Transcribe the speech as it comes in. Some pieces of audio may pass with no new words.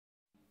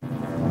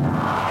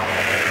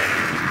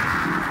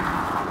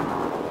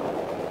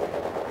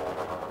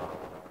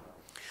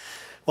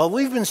Well,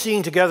 we've been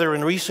seeing together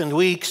in recent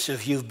weeks,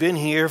 if you've been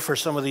here for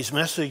some of these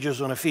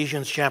messages on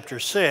Ephesians chapter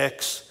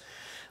 6,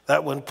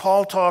 that when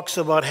Paul talks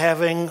about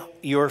having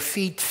your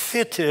feet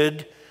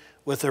fitted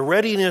with the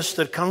readiness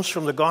that comes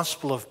from the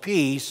gospel of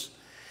peace,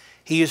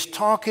 he is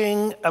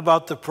talking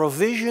about the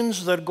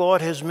provisions that God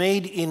has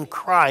made in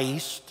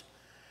Christ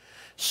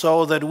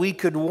so that we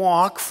could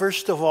walk,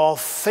 first of all,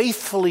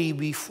 faithfully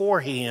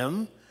before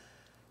him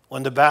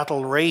when the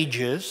battle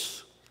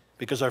rages,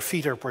 because our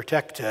feet are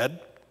protected.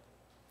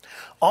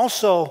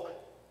 Also,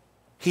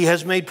 he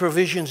has made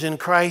provisions in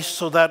Christ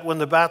so that when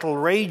the battle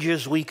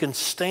rages, we can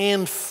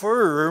stand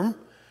firm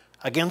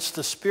against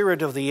the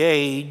spirit of the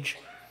age.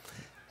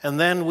 And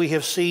then we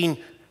have seen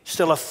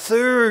still a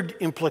third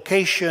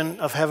implication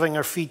of having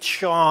our feet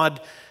shod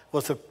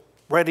with the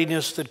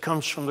readiness that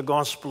comes from the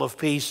gospel of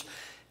peace,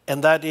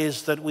 and that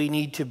is that we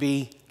need to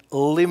be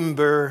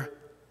limber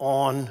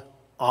on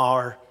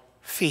our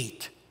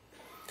feet.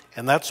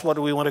 And that's what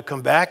we want to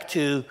come back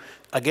to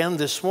again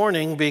this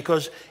morning,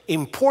 because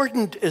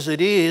important as it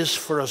is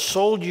for a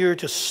soldier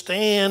to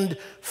stand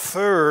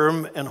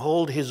firm and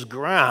hold his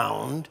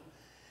ground,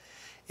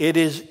 it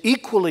is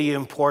equally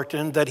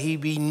important that he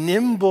be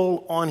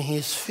nimble on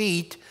his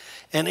feet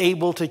and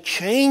able to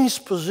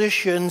change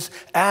positions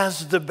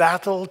as the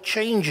battle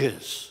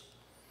changes.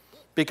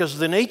 Because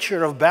the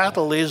nature of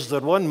battle is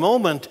that one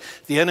moment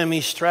the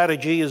enemy's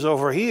strategy is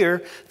over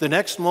here, the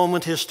next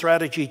moment his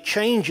strategy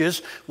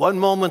changes. One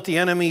moment the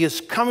enemy is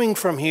coming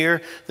from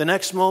here, the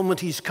next moment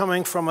he's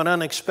coming from an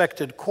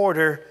unexpected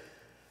quarter.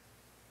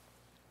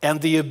 And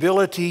the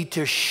ability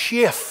to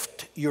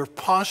shift your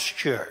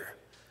posture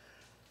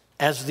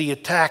as the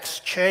attacks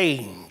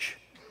change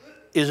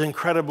is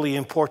incredibly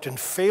important.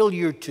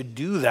 Failure to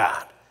do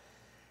that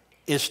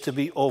is to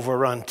be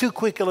overrun. Two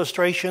quick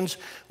illustrations,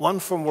 one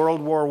from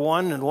World War I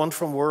and one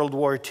from World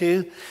War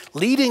II.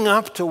 Leading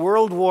up to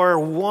World War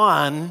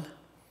I,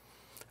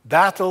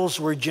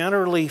 battles were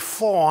generally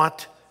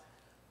fought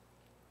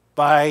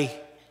by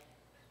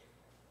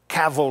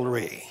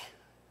cavalry.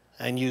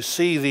 And you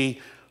see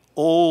the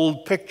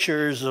old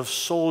pictures of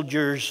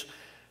soldiers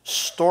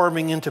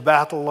storming into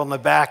battle on the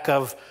back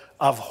of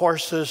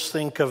horses.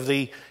 Think of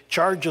the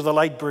Charge of the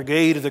Light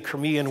Brigade of the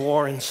Crimean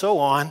War and so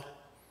on.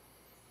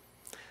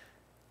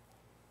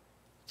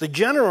 The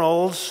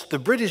generals, the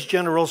British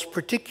generals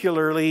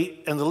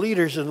particularly, and the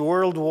leaders in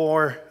World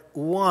War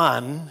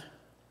I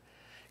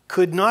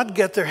could not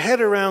get their head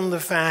around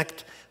the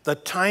fact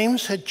that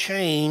times had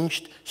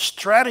changed,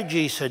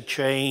 strategies had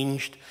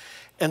changed,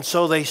 and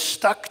so they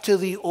stuck to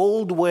the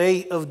old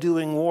way of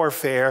doing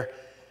warfare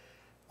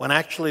when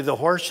actually the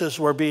horses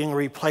were being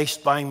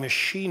replaced by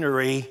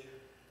machinery.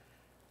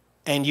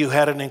 And you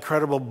had an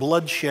incredible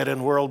bloodshed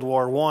in World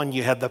War I.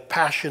 You had the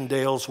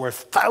Passchendaels where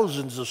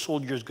thousands of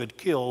soldiers got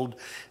killed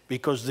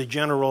because the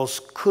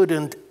generals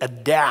couldn't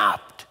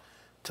adapt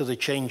to the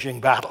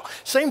changing battle.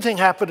 Same thing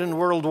happened in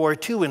World War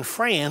II in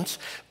France.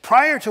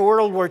 Prior to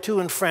World War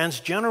II in France,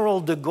 General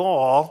de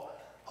Gaulle,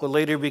 who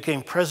later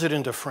became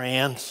president of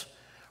France,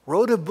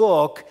 wrote a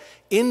book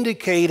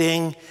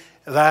indicating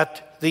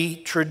that the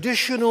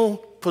traditional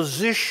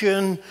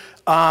position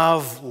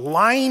of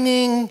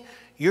lining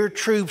your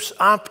troops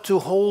up to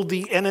hold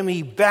the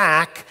enemy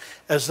back,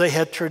 as they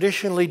had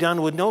traditionally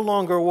done, would no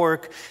longer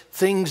work.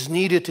 Things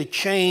needed to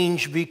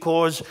change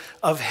because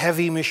of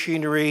heavy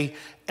machinery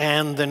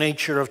and the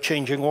nature of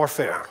changing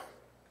warfare.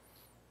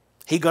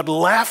 He got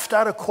laughed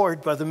out of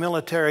court by the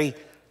military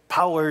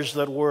powers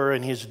that were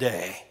in his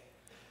day.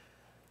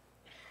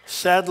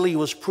 Sadly, he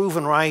was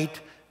proven right.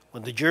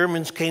 When the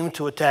Germans came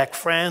to attack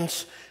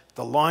France,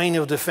 the line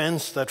of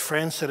defense that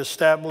France had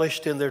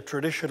established in their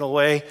traditional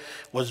way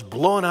was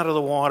blown out of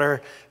the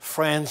water.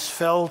 France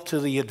fell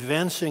to the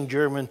advancing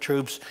German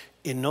troops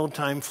in no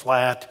time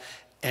flat,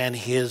 and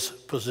his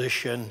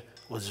position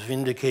was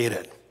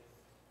vindicated.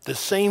 The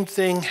same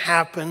thing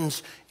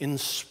happens in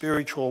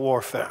spiritual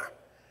warfare.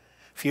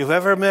 If you've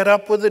ever met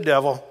up with the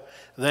devil,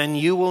 then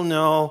you will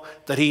know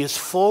that he is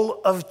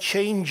full of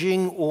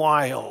changing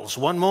wiles.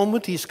 One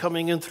moment he's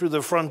coming in through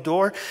the front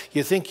door.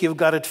 You think you've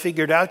got it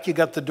figured out. You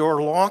got the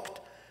door locked.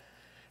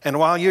 And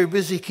while you're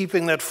busy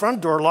keeping that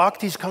front door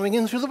locked, he's coming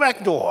in through the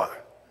back door.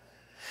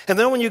 And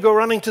then when you go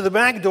running to the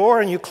back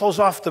door and you close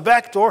off the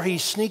back door,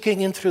 he's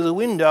sneaking in through the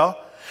window.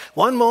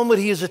 One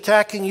moment he is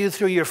attacking you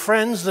through your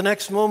friends. The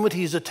next moment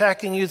he's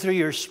attacking you through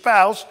your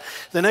spouse.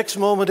 The next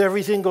moment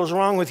everything goes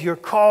wrong with your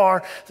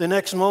car. The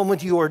next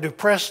moment you are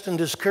depressed and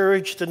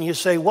discouraged and you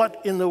say,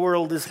 what in the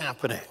world is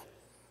happening?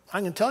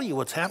 I can tell you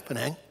what's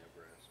happening.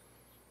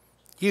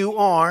 You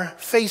are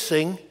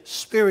facing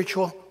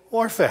spiritual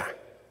warfare.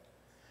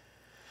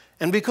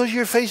 And because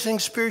you're facing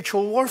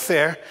spiritual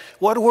warfare,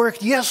 what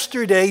worked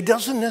yesterday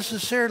doesn't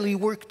necessarily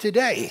work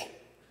today.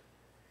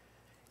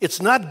 It's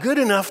not good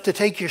enough to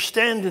take your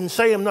stand and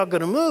say, I'm not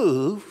going to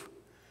move.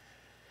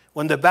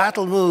 When the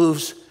battle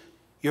moves,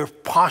 your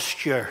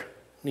posture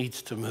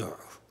needs to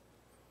move.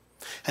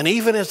 And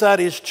even as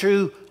that is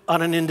true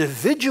on an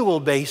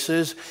individual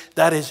basis,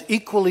 that is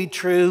equally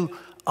true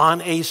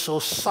on a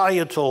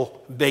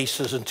societal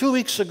basis. And 2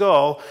 weeks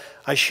ago,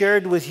 I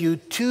shared with you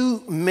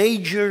two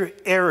major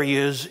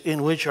areas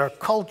in which our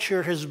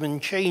culture has been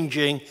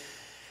changing,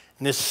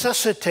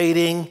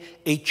 necessitating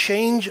a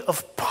change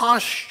of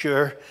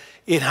posture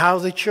in how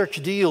the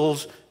church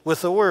deals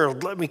with the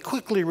world. Let me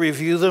quickly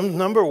review them.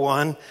 Number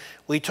one,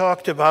 we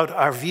talked about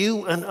our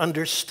view and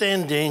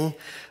understanding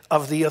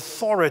of the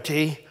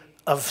authority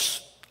of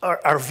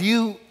our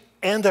view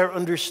and our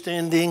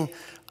understanding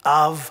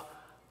of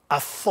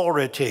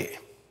authority.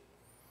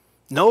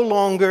 No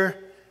longer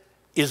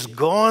is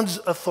God's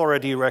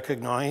authority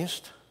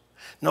recognized.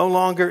 No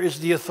longer is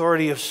the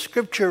authority of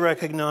Scripture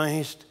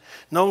recognized.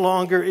 No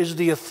longer is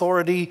the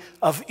authority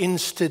of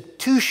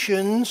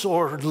institutions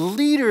or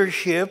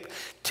leadership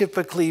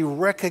typically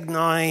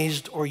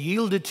recognized or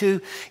yielded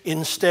to.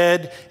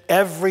 Instead,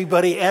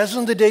 everybody, as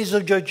in the days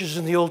of judges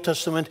in the Old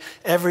Testament,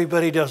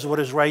 everybody does what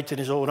is right in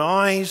his own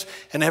eyes,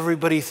 and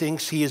everybody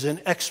thinks he is an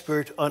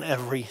expert on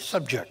every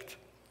subject.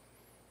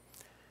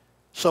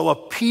 So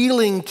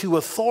appealing to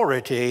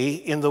authority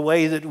in the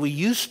way that we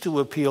used to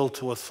appeal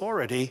to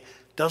authority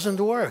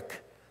doesn't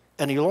work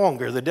any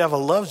longer. The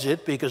devil loves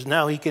it because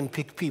now he can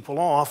pick people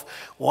off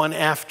one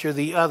after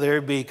the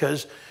other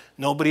because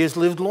nobody has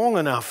lived long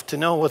enough to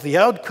know what the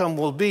outcome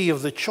will be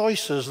of the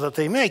choices that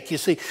they make. You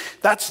see,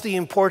 that's the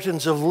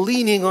importance of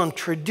leaning on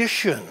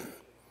tradition.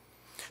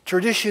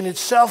 Tradition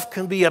itself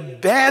can be a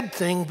bad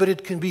thing, but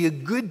it can be a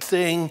good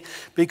thing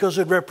because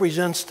it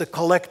represents the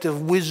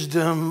collective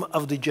wisdom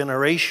of the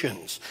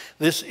generations.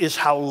 This is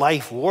how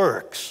life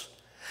works.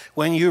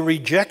 When you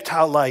reject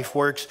how life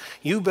works,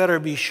 you better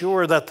be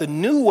sure that the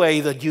new way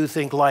that you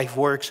think life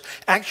works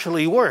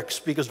actually works,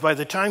 because by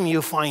the time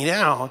you find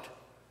out,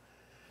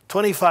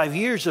 25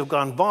 years have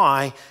gone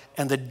by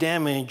and the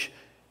damage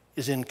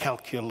is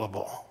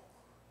incalculable.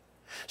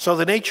 So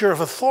the nature of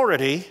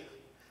authority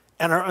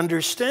and our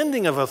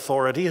understanding of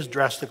authority has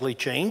drastically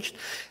changed,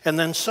 and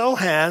then so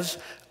has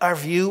our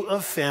view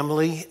of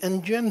family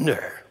and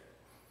gender.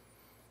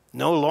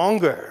 No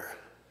longer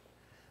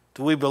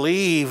do we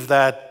believe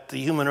that the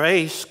human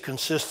race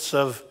consists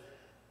of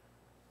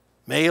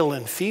male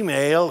and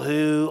female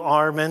who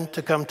are meant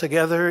to come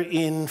together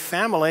in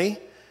family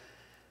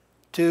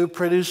to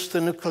produce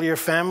the nuclear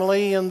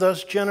family and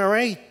thus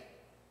generate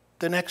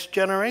the next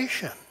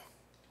generation.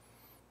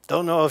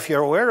 Don't know if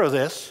you're aware of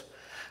this,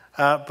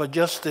 but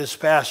just this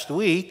past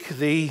week,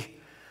 the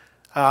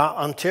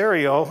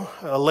Ontario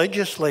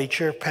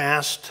legislature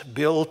passed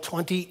Bill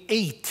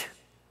 28.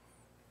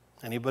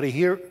 Anybody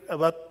hear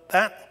about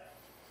that?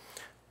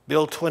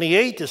 Bill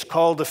 28 is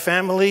called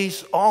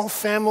the All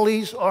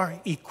Families Are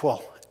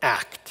Equal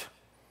Act.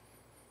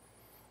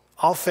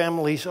 All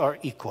families are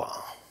equal.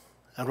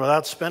 And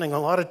without spending a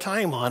lot of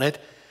time on it,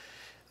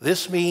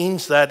 this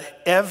means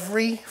that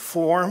every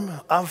form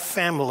of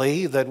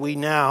family that we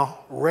now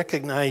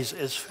recognize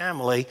as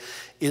family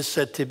is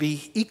said to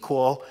be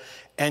equal,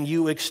 and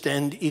you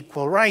extend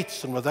equal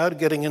rights. And without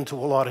getting into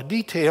a lot of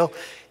detail,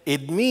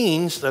 it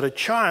means that a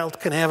child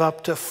can have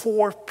up to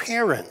 4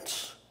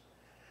 parents.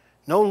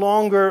 No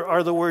longer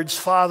are the words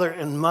father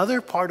and mother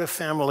part of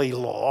family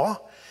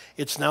law.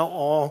 It's now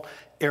all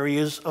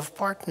areas of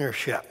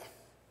partnership.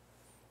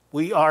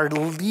 We are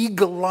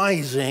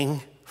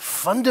legalizing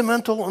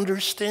fundamental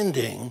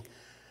understanding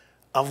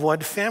of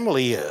what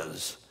family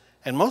is.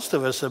 And most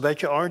of us, I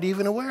bet you, aren't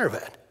even aware of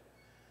it.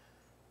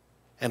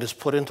 And it's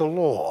put into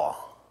law.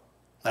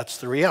 That's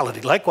the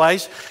reality.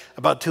 Likewise,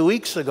 about 2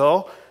 weeks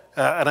ago,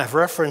 and I've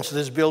referenced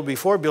this bill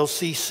before, Bill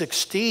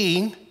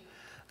C-16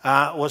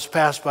 was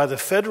passed by the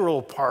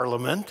federal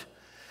parliament,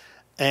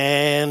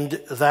 and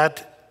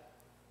that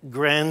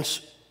grants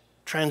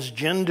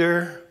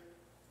transgender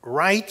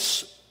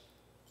rights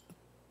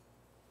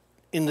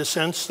in the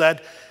sense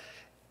that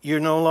you're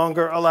no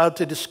longer allowed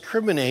to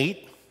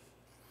discriminate,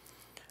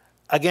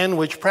 again,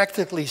 which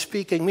practically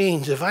speaking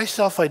means if I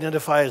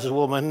self-identify as a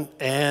woman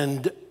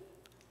and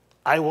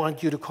I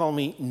want you to call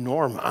me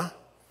Norma,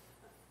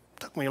 it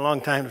took me a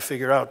long time to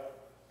figure out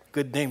a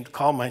good name to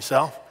call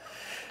myself.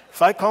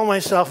 If I call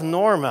myself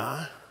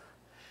Norma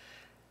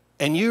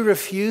and you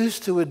refuse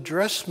to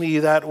address me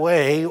that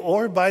way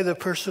or by the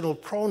personal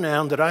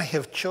pronoun that I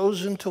have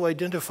chosen to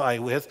identify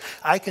with,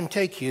 I can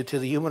take you to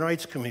the Human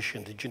Rights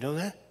Commission. Did you know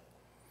that?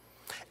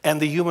 And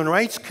the Human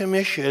Rights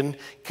Commission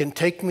can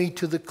take me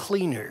to the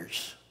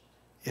cleaners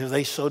if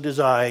they so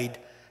decide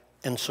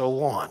and so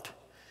want.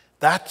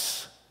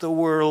 That's the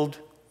world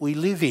we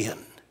live in.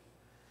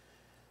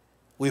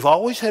 We've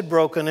always had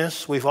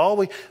brokenness.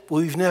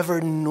 We've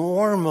never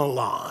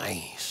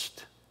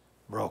normalized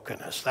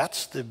brokenness.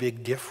 That's the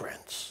big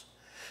difference.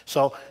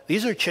 So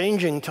these are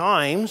changing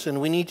times,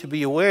 and we need to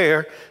be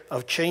aware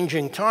of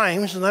changing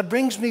times. And that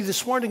brings me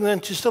this morning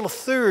then to still a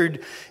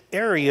third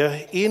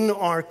area in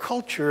our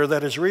culture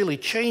that is really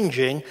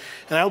changing.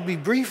 And I'll be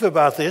brief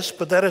about this,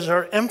 but that is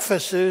our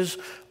emphasis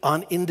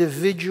on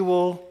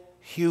individual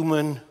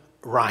human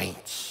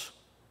rights.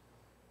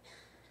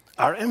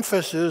 Our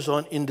emphasis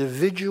on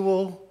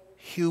individual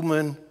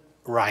human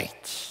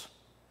rights.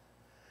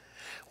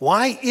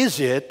 Why is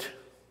it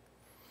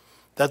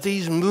that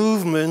these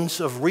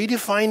movements of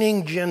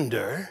redefining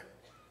gender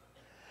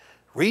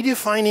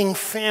redefining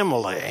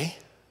family,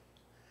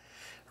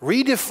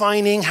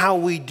 redefining how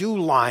we do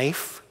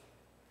life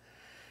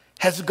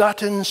has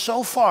gotten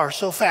so far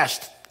so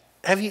fast.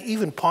 Have you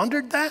even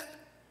pondered that?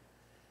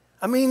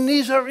 I mean,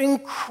 these are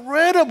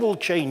incredible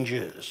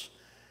changes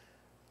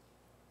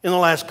in the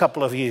last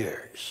couple of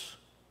years.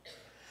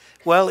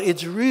 Well,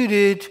 it's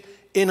rooted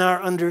in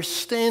our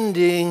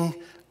understanding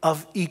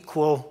of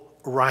equal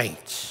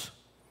rights.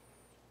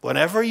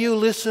 Whenever you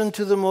listen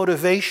to the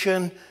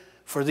motivation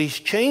for these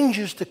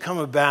changes to come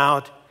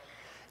about,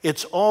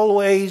 it's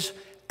always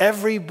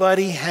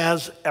everybody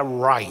has a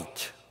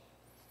right.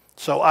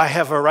 So I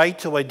have a right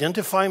to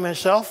identify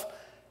myself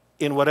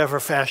in whatever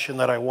fashion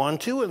that I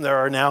want to, and there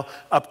are now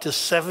up to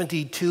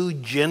 72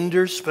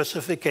 gender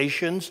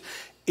specifications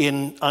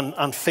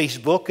on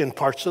Facebook in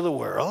parts of the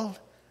world.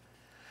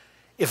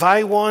 If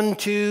I want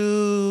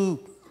to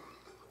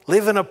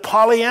live in a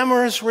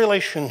polyamorous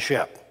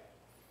relationship,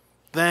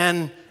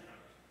 then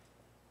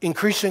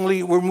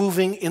increasingly we're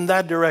moving in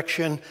that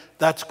direction.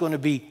 That's going to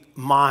be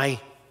my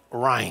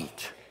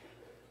right.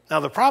 Now,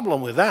 the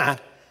problem with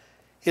that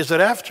is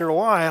that after a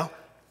while,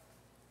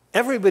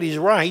 everybody's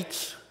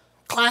rights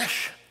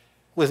clash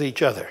with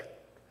each other.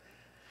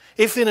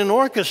 If in an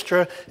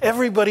orchestra,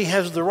 everybody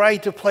has the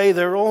right to play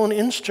their own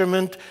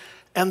instrument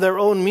and their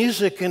own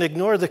music and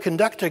ignore the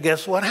conductor,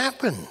 guess what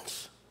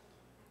happens?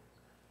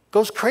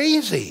 Goes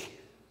crazy.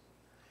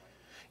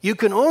 You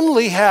can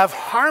only have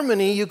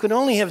harmony, you can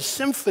only have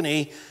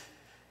symphony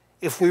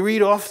if we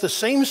read off the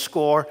same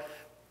score,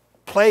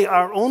 play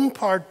our own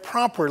part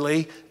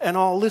properly, and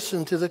all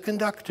listen to the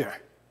conductor.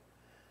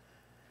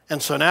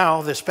 And so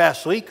now, this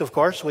past week, of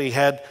course, we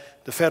had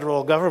the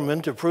federal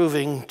government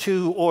approving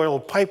 2 oil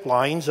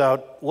pipelines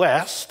out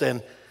west,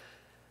 and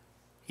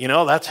you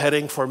know, that's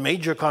heading for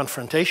major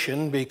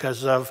confrontation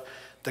because of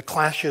the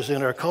clashes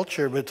in our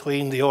culture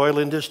between the oil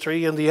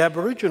industry and the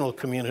Aboriginal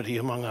community,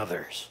 among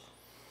others.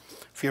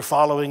 If you're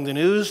following the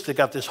news, they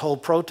got this whole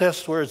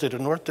protest, where is it,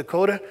 in North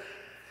Dakota,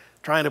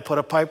 trying to put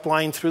a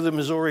pipeline through the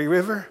Missouri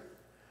River.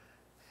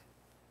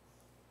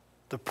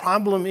 The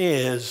problem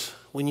is,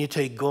 when you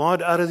take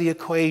God out of the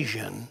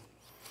equation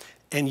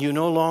and you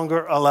no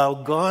longer allow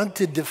God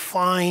to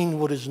define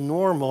what is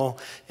normal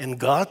and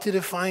God to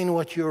define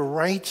what your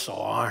rights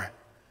are,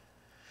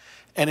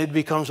 and it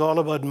becomes all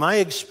about my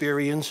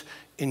experience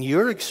and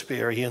your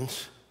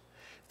experience,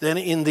 then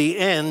in the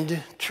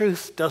end,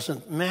 truth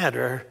doesn't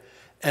matter,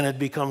 and it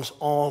becomes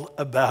all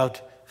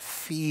about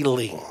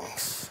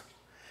feelings.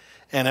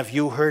 And if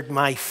you hurt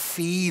my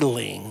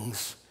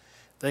feelings,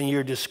 then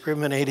you're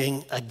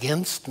discriminating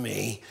against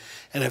me.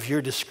 And if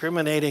you're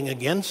discriminating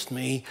against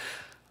me,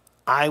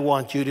 I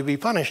want you to be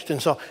punished.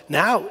 And so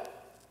now,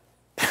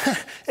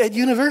 at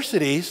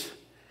universities,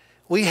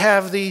 we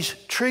have these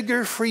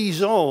trigger-free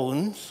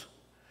zones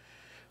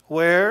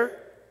where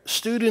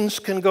students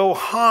can go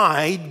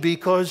hide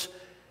because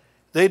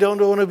they don't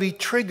want to be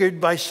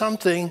triggered by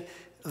something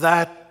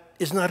that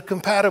is not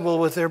compatible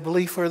with their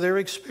belief or their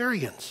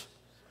experience.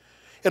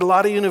 At a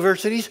lot of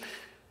universities,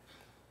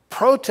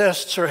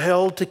 protests are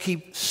held to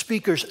keep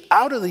speakers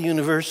out of the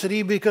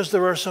university because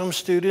there are some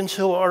students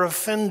who are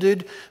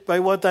offended by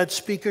what that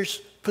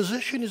speaker's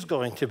position is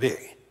going to be.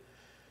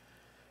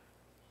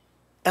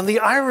 And the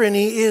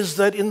irony is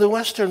that in the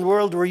Western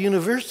world, where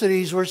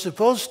universities were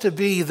supposed to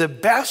be the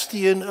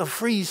bastion of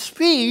free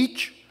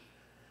speech,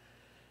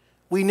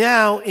 we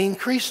now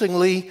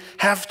increasingly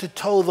have to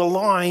toe the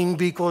line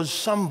because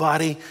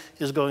somebody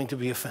is going to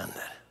be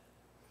offended.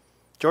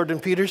 Jordan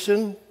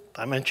Peterson,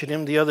 I mentioned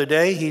him the other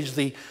day. He's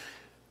the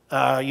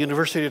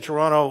University of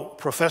Toronto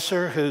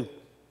professor who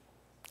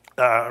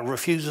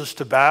refuses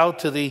to bow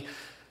to the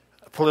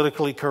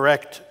politically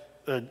correct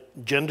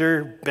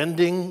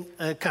gender-bending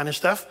kind of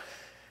stuff.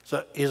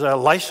 So he's a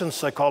licensed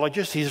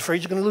psychologist. He's afraid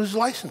he's going to lose his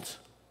license.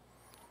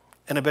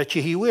 And I bet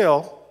you he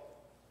will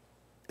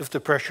if the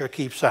pressure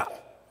keeps up.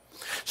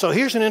 So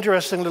here's an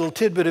interesting little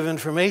tidbit of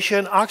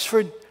information.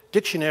 Oxford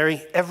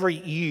Dictionary every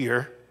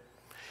year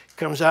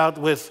comes out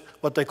with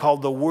what they call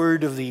the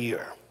word of the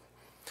year.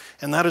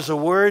 And that is a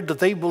word that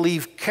they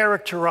believe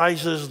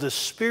characterizes the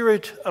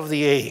spirit of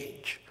the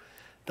age.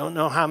 Don't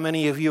know how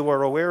many of you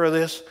are aware of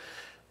this,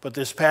 but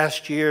this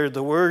past year,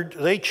 the word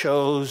they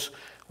chose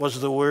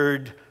was the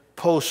word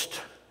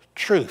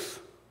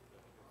post-truth,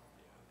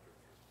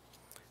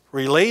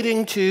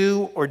 relating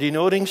to or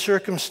denoting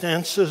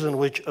circumstances in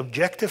which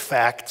objective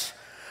facts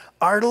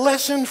are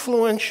less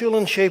influential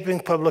in shaping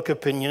public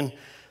opinion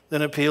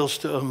than appeals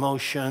to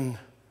emotion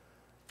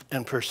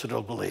and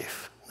personal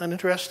belief. Isn't that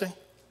interesting?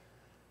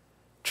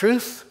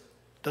 Truth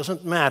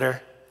doesn't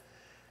matter.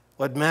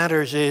 What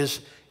matters is,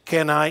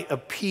 can I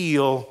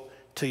appeal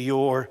to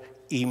your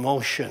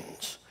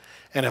emotions?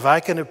 And if I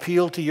can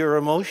appeal to your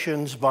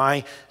emotions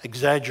by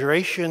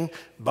exaggeration,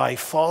 by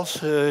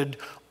falsehood,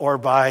 or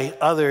by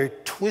other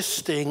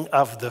twisting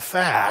of the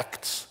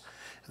facts,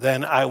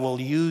 then I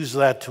will use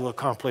that to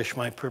accomplish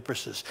my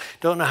purposes.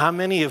 Don't know how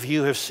many of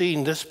you have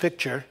seen this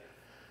picture.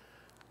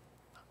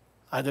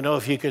 I don't know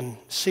if you can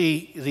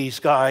see these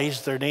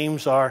guys. Their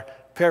names are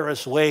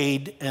Paris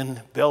Wade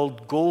and Bill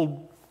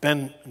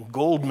Ben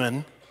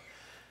Goldman.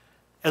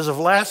 As of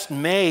last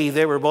May,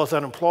 they were both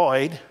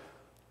unemployed,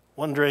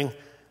 wondering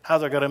how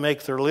they're going to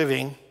make their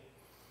living.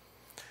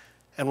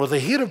 And what they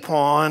hit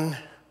upon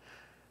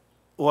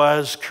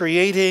was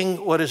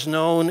creating what is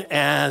known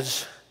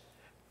as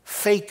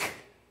fake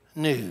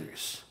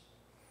news.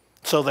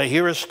 So they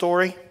hear a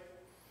story,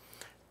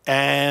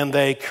 and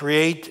they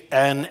create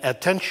an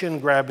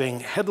attention-grabbing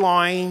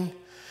headline,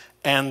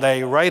 and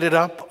they write it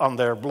up on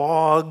their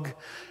blog,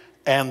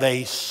 and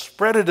they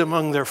spread it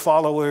among their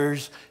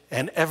followers,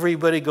 and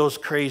everybody goes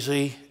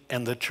crazy,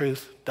 and the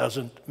truth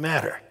doesn't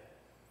matter.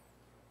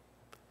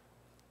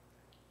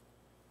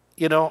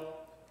 You know,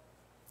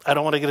 I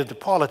don't want to get into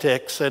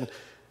politics,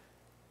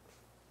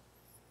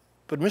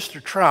 but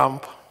Mr.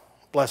 Trump,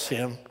 bless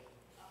him,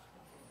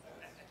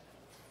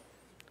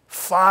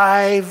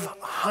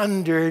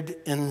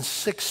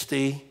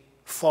 560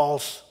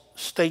 false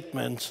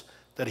statements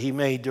that he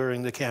made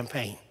during the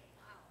campaign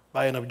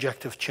by an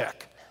objective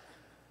check.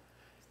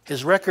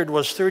 His record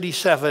was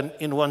 37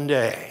 in one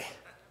day.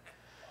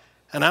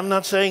 And I'm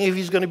not saying if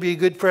he's going to be a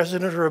good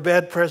president or a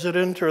bad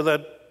president or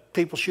that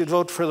people should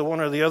vote for the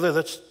one or the other.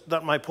 That's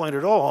not my point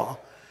at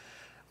all.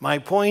 My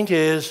point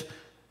is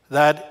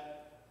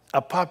that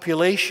a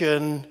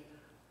population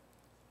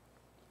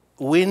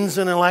wins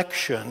an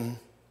election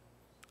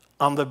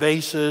on the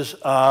basis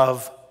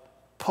of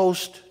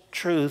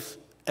post-truth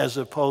as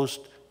opposed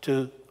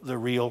to the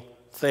real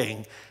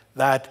thing.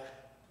 That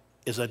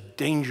is a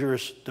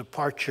dangerous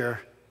departure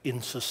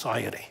in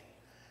society.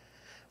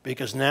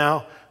 Because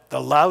now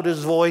the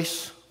loudest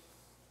voice,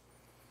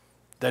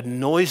 the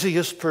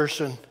noisiest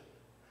person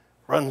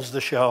runs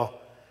the show,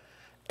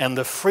 and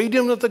the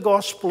freedom that the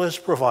gospel has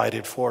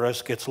provided for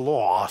us gets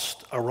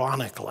lost,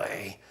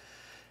 ironically,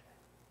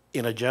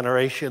 in a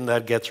generation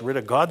that gets rid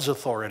of God's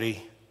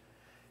authority,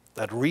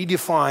 that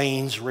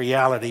redefines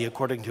reality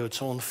according to its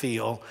own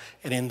feel,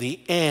 and in the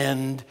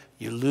end,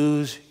 you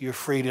lose your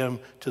freedom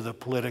to the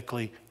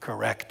politically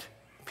correct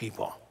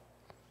people.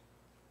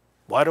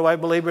 Why do I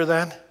belabor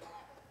that?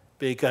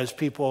 Because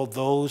people,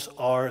 those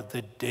are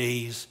the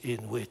days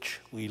in which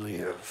we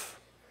live.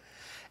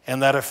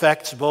 And that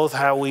affects both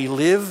how we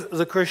live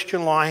the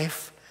Christian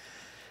life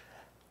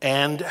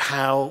and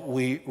how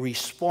we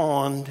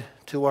respond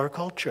to our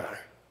culture.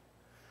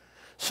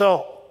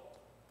 So,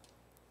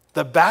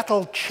 the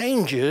battle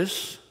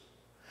changes,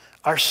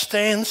 our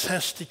stance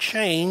has to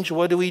change.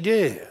 What do we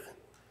do?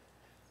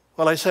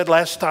 Well, I said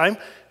last time,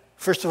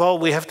 first of all,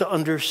 we have to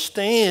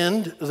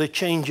understand the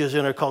changes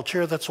in our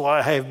culture. That's why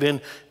I have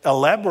been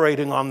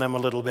elaborating on them a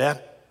little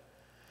bit.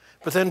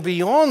 But then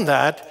beyond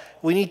that,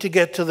 we need to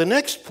get to the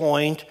next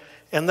point,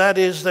 and that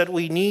is that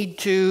we need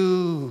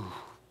to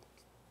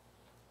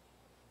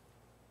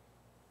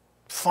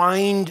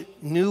find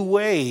new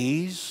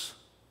ways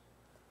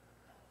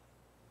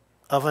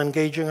of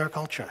engaging our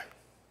culture.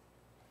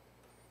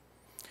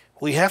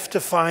 We have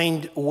to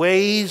find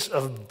ways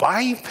of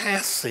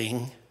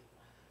bypassing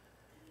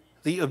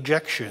the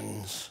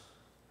objections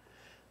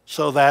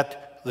so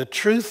that the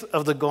truth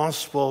of the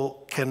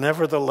gospel can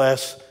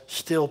nevertheless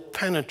still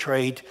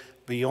penetrate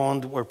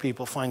beyond where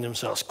people find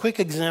themselves. Quick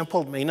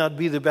example, may not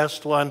be the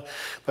best one,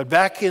 but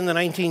back in the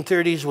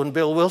 1930s when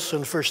Bill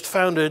Wilson first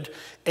founded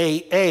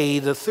AA,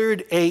 the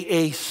third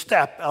AA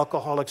step,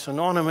 Alcoholics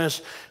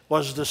Anonymous,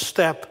 was the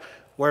step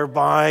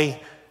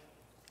whereby,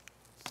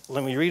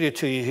 let me read it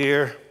to you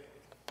here,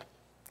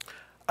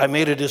 we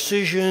made a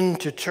decision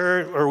to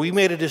turn our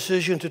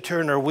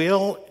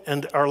will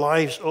and our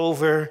lives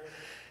over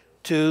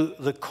to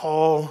the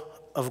call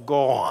of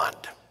God.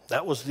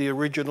 That was the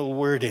original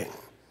wording.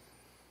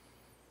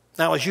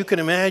 Now, as you can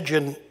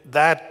imagine,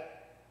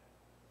 that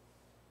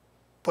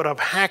put up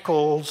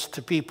hackles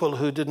to people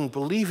who didn't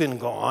believe in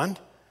God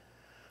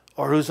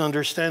or whose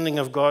understanding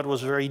of God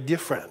was very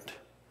different.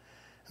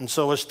 And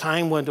so as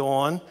time went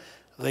on,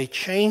 they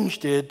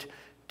changed it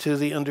to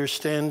the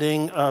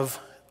understanding of,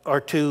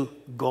 or to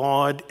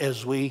God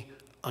as we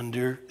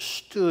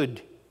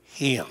understood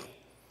him.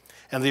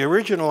 And the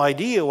original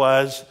idea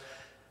was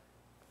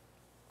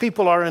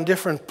people are in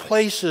different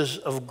places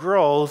of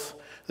growth.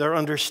 Their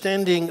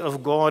understanding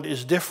of God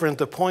is different.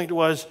 The point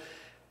was,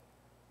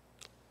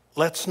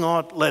 let's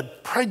not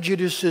let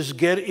prejudices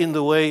get in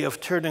the way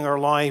of turning our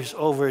lives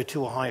over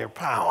to a higher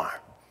power.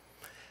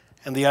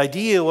 And the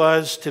idea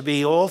was to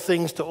be all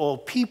things to all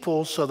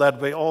people so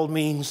that by all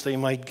means they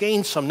might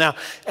gain some. Now,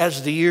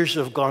 as the years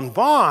have gone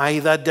by,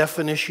 that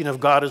definition of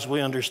God as we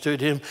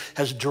understood him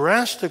has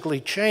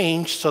drastically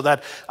changed so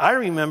that I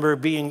remember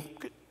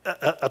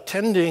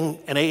attending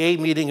an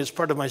AA meeting as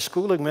part of my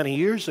schooling many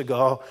years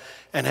ago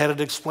and had it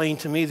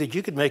explained to me that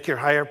you could make your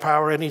higher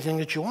power anything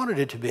that you wanted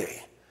it to be.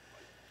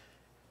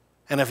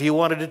 And if you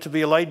wanted it to be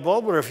a light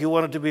bulb or if you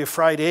wanted it to be a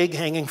fried egg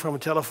hanging from a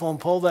telephone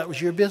pole, that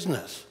was your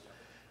business.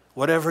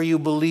 Whatever you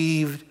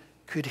believed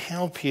could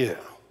help you.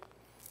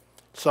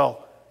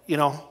 So,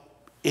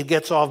 it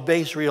gets off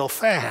base real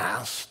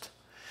fast.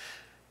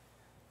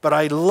 But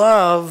I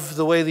love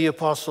the way the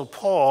Apostle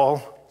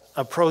Paul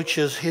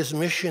approaches his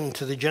mission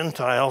to the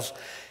Gentiles.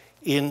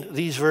 in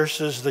these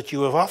verses that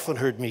you have often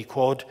heard me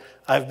quote,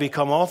 I've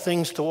become all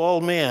things to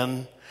all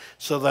men,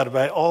 so that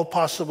by all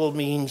possible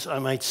means I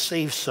might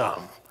save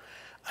some.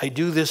 I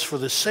do this for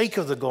the sake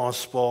of the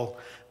gospel,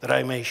 that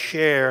I may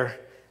share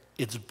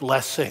its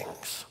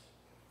blessings.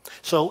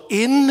 So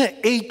in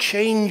a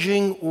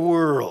changing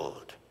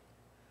world,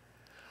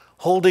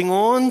 holding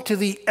on to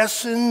the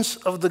essence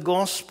of the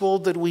gospel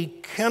that we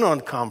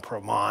cannot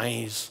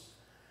compromise,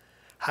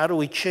 how do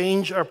we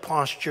change our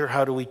posture?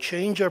 How do we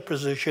change our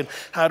position?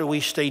 How do we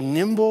stay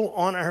nimble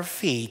on our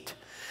feet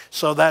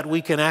so that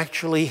we can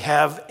actually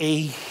have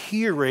a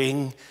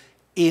hearing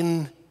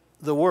in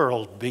the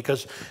world?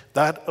 Because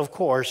that, of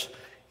course,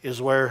 is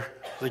where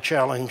the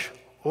challenge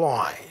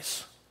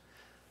lies.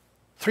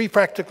 3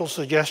 practical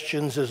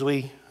suggestions as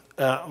we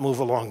move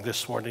along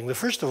this morning. The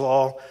first of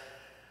all,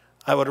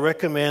 I would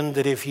recommend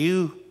that if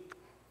you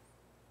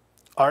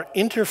are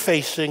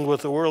interfacing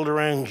with the world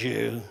around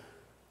you,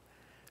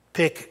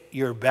 pick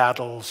your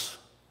battles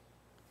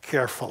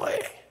carefully.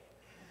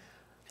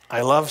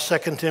 I love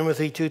 2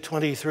 Timothy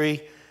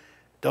 2:23.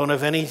 Don't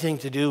have anything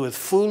to do with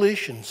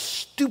foolish and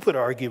stupid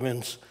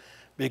arguments,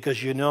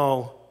 because you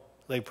know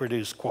they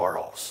produce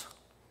quarrels.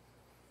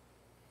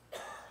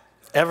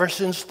 Ever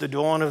since the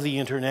dawn of the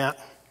internet,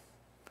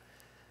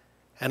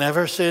 and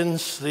ever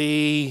since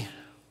the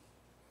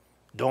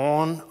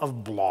dawn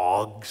of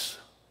blogs,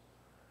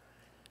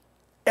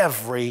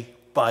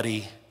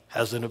 everybody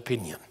has an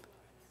opinion.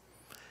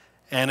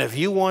 And if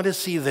you want to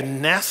see the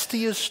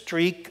nastiest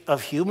streak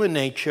of human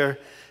nature,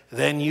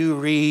 then you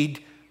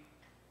read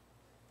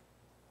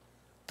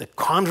the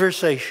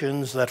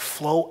conversations that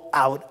flow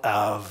out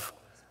of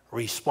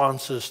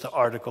responses to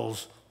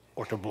articles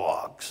or to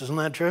blogs. Isn't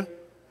that true?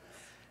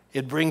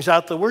 It brings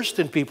out the worst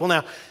in people.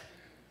 Now,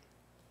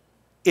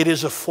 it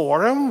is a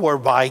forum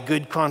whereby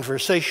good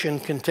conversation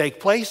can take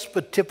place,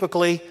 but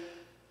typically,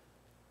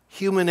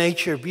 human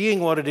nature being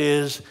what it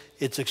is,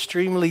 it's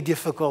extremely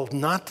difficult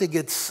not to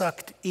get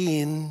sucked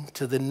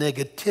into the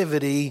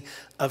negativity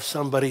of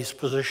somebody's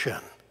position.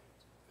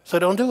 So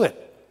don't do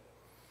it.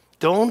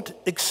 Don't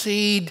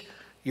exceed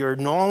your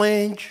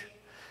knowledge.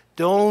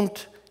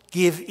 Don't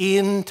give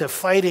in to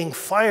fighting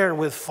fire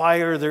with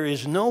fire. There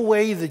is no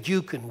way that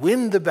you can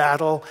win the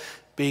battle,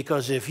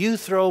 because if you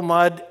throw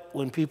mud,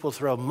 when people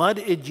throw mud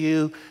at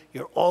you,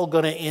 you're all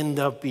going to end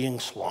up being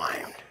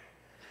slimed.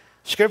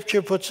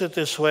 Scripture puts it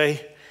this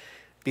way: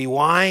 be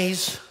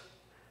wise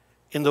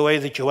in the way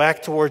that you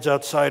act towards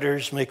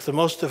outsiders. Make the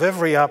most of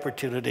every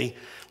opportunity.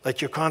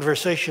 Let your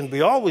conversation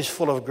be always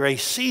full of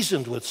grace,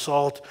 seasoned with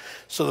salt,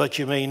 so that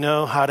you may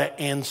know how to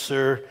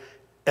answer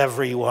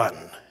everyone.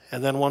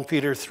 And then 1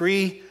 Peter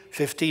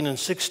 3:15 and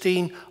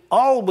 16,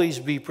 always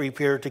be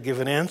prepared to give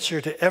an answer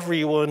to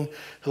everyone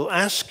who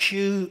asks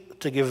you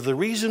to give the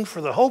reason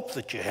for the hope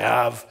that you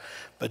have,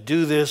 but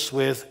do this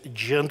with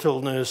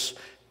gentleness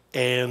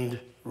and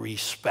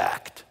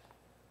respect.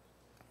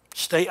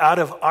 Stay out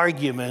of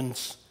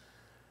arguments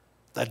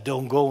that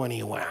don't go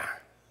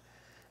anywhere.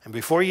 And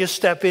before you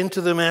step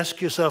into them,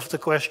 ask yourself the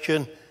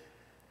question,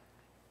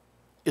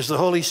 is the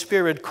Holy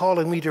Spirit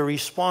calling me to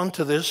respond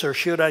to this, or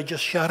should I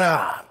just shut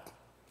up?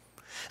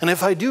 And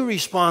if I do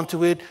respond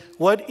to it,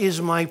 what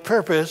is my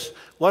purpose?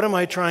 What am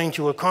I trying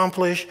to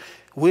accomplish?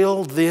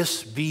 Will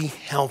this be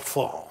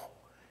helpful?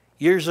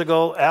 Years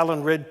ago,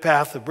 Alan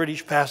Redpath, a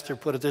British pastor,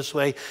 put it this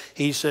way.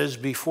 He says,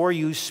 before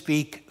you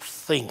speak,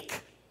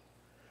 think.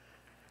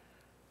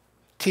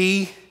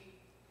 T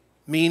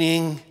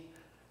meaning,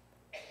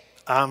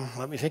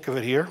 let me think of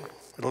it here.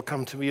 It'll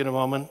come to me in a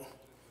moment.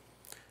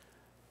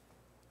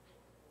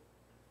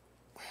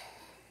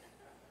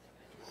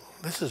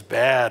 This is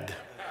bad.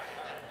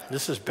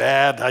 This is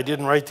bad. I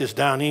didn't write this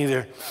down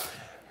either.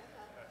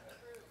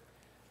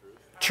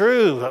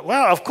 True.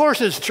 Well, of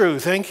course it's true.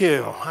 Thank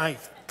you.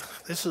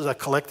 This is a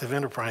collective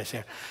enterprise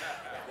here.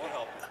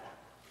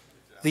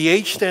 The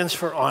H stands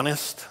for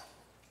honest.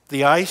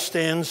 The I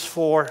stands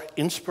for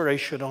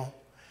inspirational.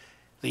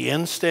 The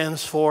N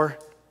stands for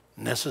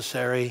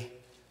necessary.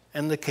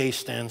 And the K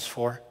stands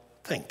for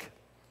think.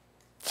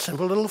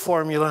 Simple little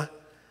formula.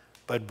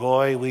 But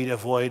boy, we'd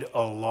avoid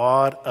a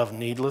lot of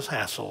needless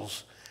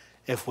hassles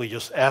if we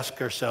just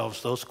ask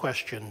ourselves those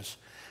questions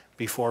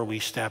before we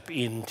step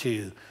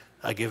into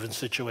a given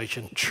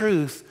situation.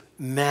 Truth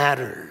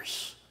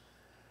matters.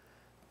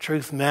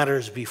 Truth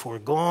matters before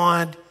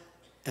God,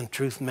 and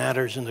truth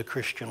matters in the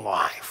Christian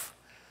life.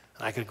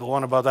 And I could go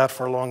on about that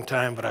for a long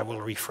time, but I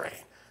will refrain.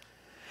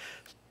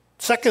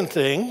 Second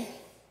thing,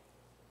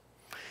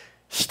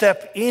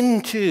 step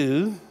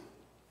into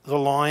the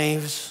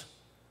lives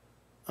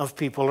of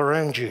people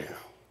around you.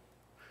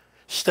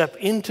 Step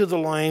into the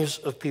lives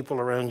of people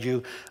around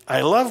you.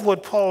 I love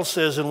what Paul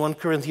says in 1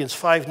 Corinthians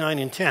 5, 9,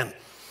 and 10.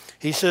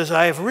 He says,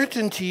 I have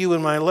written to you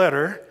in my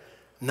letter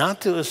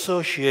not to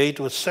associate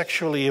with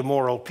sexually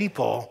immoral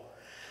people,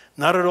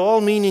 not at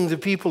all meaning the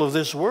people of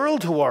this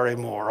world who are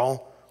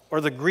immoral,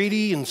 or the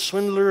greedy and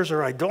swindlers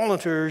or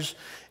idolaters.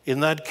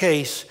 In that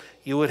case,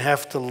 you would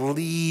have to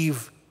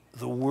leave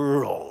the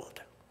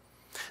world.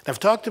 I've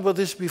talked about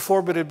this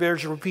before, but it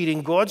bears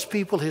repeating. God's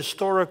people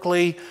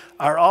historically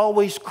are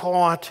always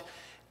caught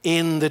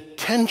in the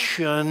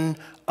tension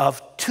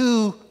of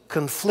two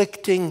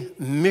conflicting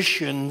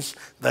missions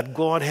that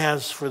God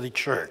has for the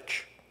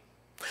church.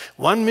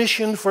 One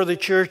mission for the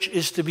church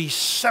is to be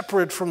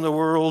separate from the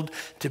world,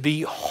 to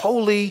be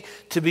holy,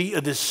 to be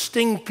a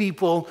distinct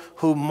people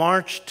who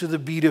march to the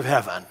beat of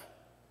heaven.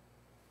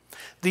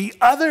 The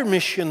other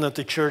mission that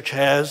the church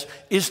has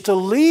is to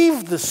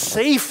leave the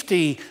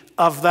safety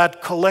of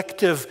that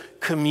collective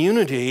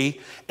community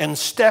and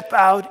step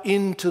out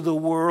into the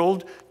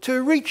world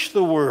to reach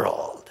the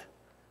world.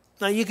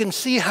 Now you can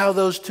see how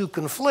those two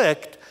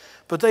conflict,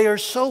 but they are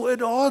so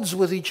at odds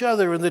with each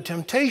other, and the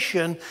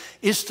temptation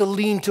is to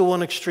lean to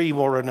one extreme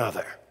or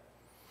another.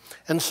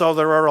 And so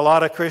there are a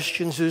lot of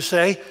Christians who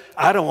say,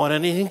 I don't want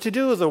anything to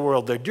do with the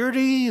world. They're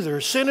dirty, they're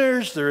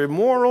sinners, they're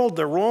immoral,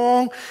 they're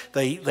wrong,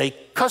 they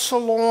cuss a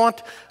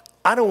lot.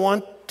 I don't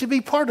want to be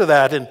part of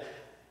that.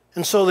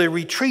 And so they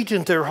retreat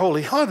into their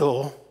holy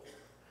huddle.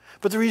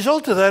 But the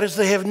result of that is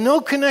they have no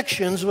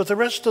connections with the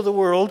rest of the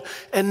world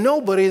and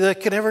nobody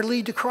that can ever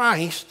lead to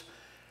Christ,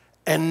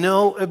 and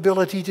no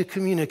ability to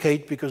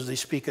communicate because they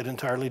speak an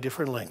entirely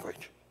different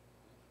language.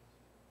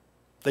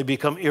 They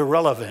become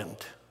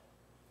irrelevant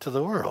to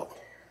the world.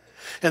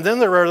 And then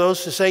there are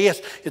those who say,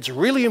 yes, it's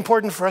really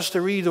important for us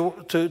to reach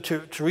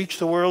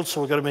the world,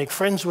 so we've got to make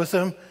friends with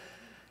them.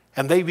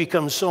 And they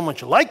become so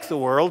much like the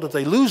world that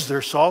they lose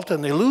their salt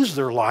and they lose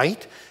their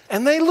light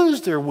and they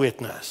lose their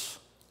witness.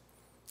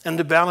 And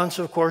the balance,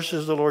 of course,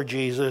 is the Lord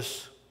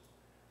Jesus,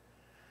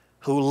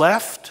 who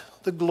left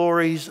the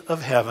glories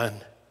of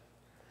heaven,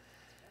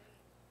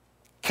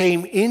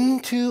 came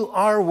into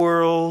our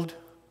world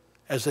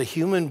as a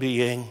human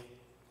being,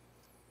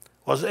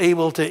 was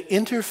able to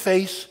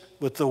interface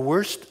with the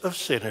worst of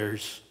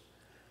sinners,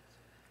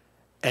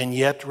 and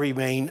yet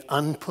remain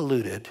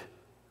unpolluted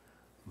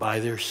by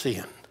their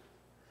sin.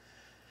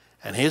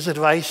 And his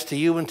advice to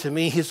you and to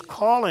me, his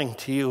calling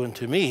to you and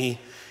to me,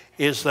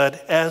 is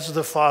that as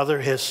the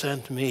Father has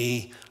sent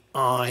me,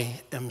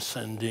 I am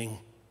sending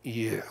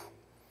you.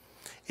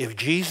 If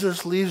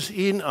Jesus lives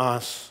in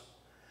us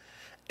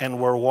and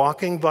we're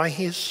walking by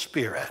his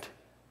Spirit,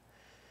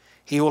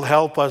 he will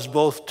help us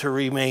both to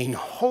remain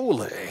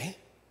holy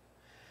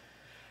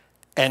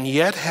and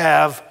yet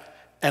have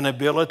an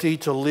ability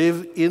to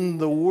live in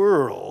the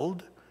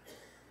world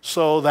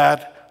so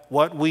that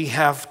what we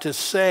have to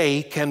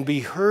say can be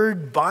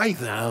heard by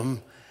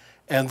them,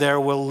 and there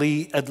will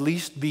at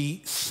least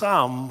be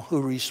some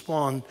who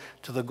respond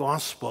to the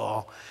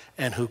gospel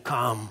and who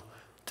come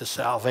to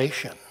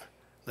salvation.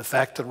 The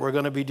fact that we're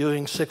going to be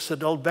doing 6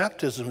 adult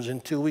baptisms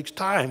in 2 weeks'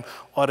 time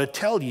ought to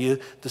tell you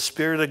the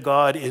Spirit of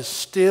God is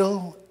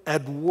still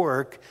at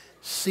work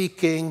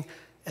seeking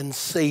and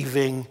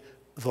saving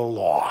the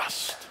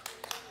lost.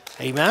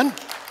 Amen?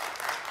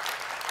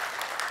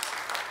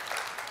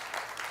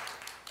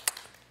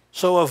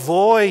 So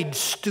avoid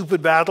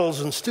stupid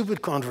battles and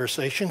stupid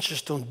conversations.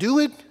 Just don't do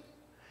it.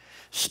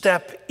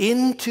 Step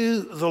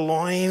into the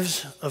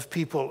lives of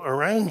people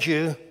around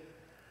you.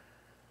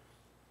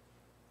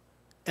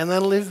 And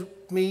then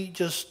let me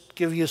just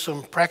give you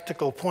some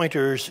practical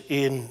pointers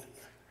in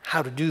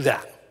how to do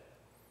that.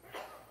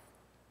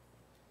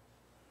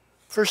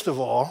 First of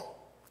all,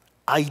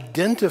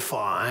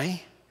 identify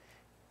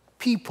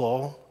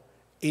people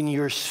in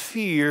your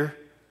sphere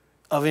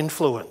of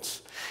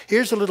influence.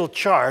 Here's a little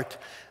chart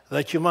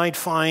that you might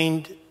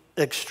find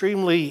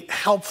extremely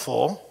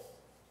helpful.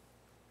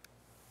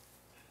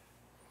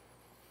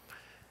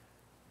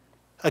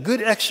 A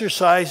good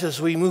exercise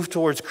as we move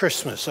towards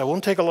Christmas. I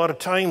won't take a lot of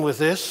time with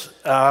this.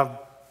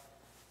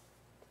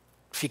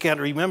 If you can't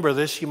remember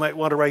this, you might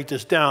want to write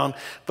this down.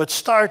 But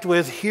start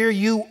with, here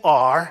you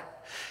are.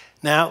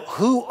 Now,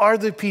 who are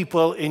the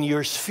people in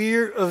your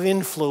sphere of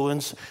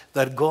influence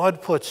that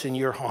God puts in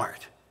your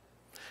heart?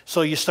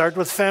 So you start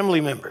with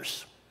family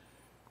members.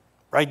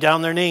 Write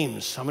down their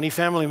names. How many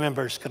family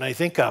members can I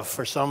think of?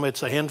 For some,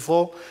 it's a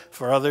handful.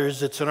 For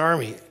others, it's an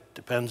army.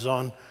 Depends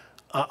on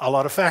a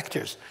lot of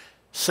factors.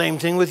 Same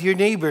thing with your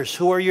neighbors.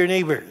 Who are your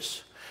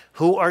neighbors?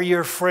 Who are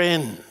your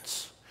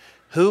friends?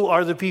 Who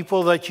are the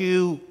people that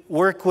you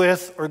work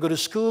with or go to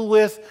school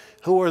with?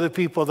 Who are the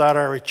people that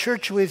are at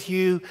church with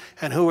you?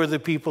 And who are the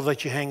people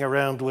that you hang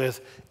around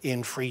with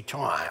in free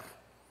time?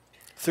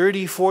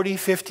 30, 40,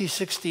 50,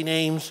 60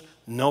 names,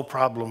 no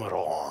problem at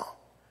all.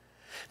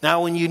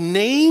 Now, when you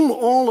name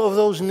all of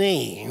those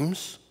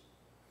names,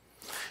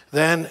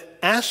 then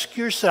ask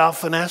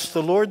yourself and ask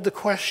the Lord the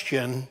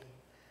question,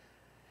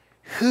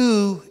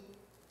 who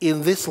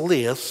in this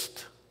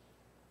list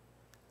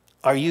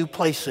are you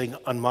placing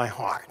on my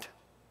heart?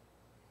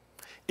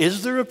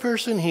 Is there a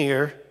person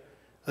here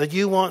that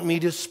you want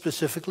me to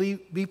specifically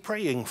be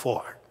praying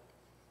for?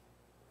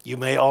 You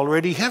may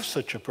already have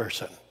such a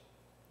person.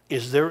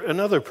 Is there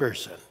another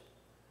person?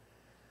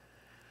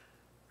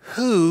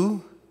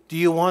 Who do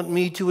you want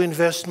me to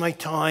invest my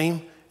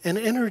time and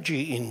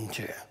energy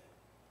into?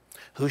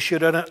 Who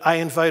should I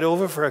invite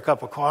over for a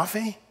cup of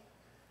coffee?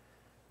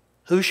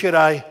 Who should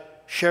I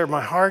share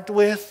my heart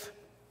with?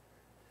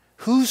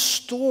 Whose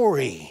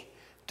story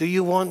do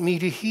you want me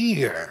to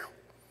hear?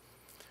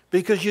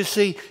 Because you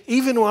see,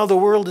 even while the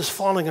world is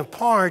falling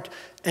apart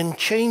and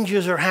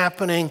changes are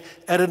happening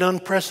at an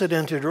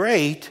unprecedented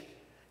rate,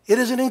 it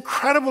is an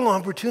incredible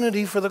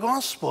opportunity for the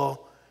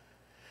gospel,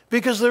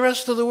 because the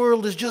rest of the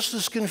world is just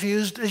as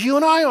confused as you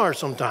and I are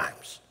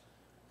sometimes,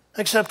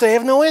 except they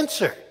have no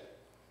answer.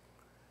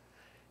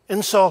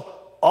 And so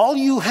all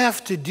you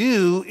have to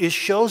do is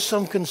show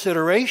some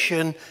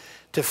consideration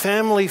to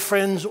family,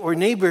 friends, or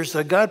neighbors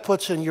that God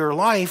puts in your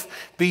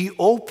life. Be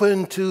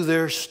open to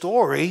their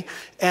story.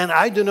 And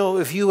I don't know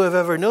if you have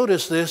ever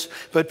noticed this,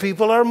 but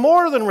people are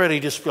more than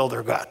ready to spill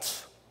their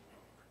guts.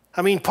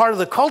 I mean, part of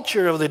the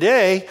culture of the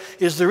day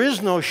is there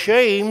is no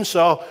shame,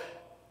 so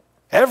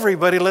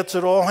everybody lets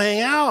it all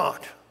hang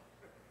out.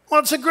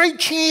 Well, it's a great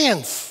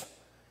chance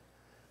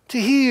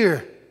to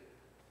hear,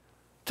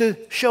 to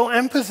show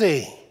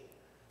empathy,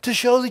 to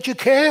show that you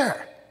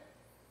care.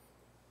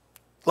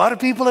 A lot of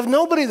people have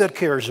nobody that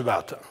cares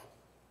about them.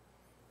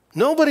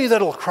 Nobody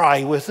that'll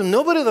cry with them,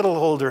 nobody that'll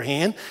hold their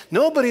hand,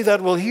 nobody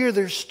that will hear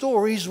their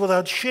stories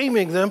without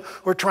shaming them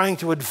or trying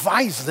to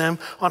advise them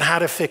on how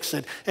to fix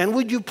it. And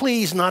would you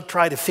please not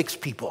try to fix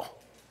people?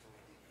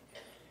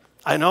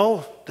 I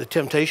know the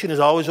temptation is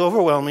always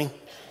overwhelming.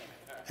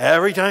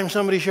 Every time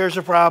somebody shares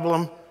a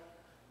problem,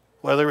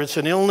 whether it's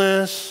an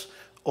illness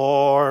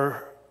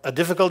or a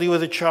difficulty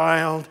with a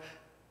child,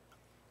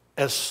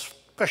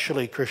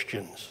 especially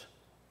Christians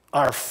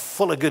are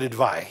full of good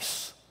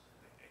advice.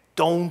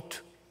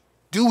 Don't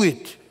do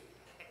it.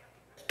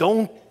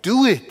 Don't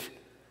do it.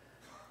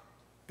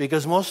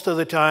 Because most of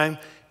the time,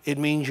 it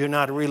means you're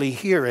not really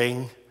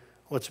hearing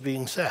what's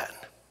being said.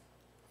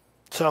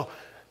 So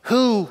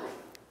who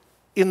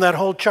in that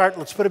whole chart,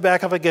 let's put it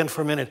back up again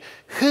for a minute,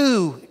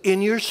 who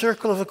in your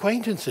circle of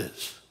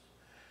acquaintances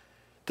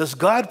does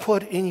God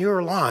put in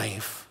your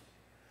life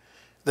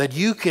that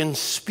you can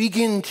speak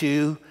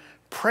into,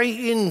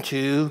 pray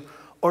into,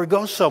 or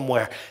go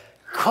somewhere?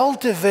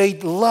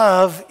 Cultivate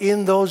love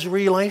in those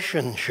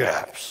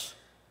relationships.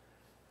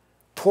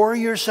 Pour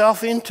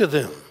yourself into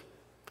them.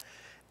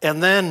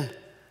 And then,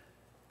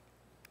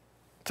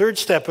 third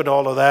step in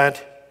all of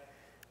that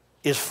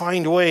is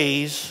find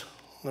ways.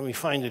 Let me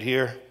find it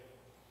here.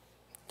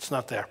 It's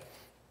not there.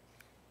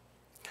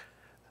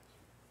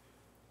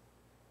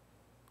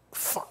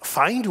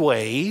 Find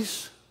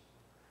ways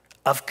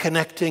of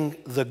connecting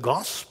the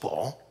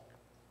gospel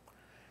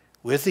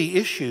with the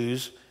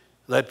issues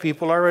that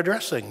people are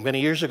addressing.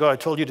 Many years ago, I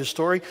told you the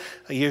story.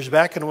 Years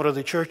back in one of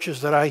the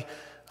churches that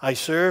I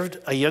served,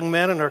 a young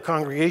man in our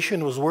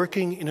congregation was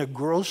working in a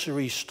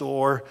grocery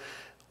store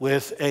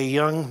with a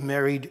young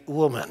married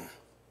woman.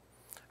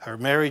 Her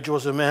marriage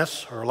was a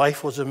mess. Her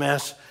life was a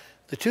mess.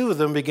 The two of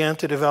them began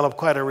to develop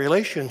quite a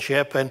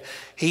relationship, and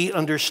he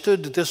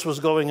understood that this was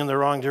going in the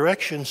wrong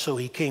direction, so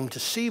he came to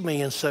see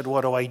me and said,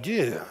 "What do I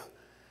do?"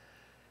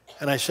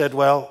 And I said,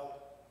 "Well,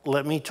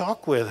 let me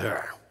talk with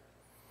her."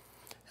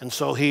 And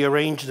so he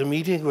arranged a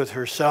meeting with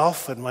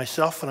herself and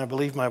myself, and I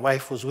believe my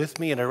wife was with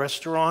me in a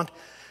restaurant.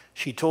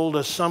 She told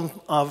us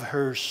some of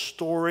her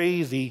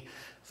story, the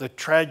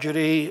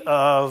tragedy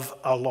of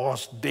a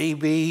lost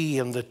baby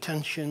and the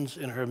tensions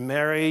in her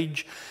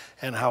marriage,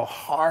 and how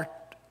hardened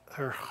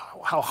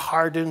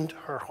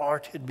her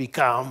heart had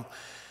become.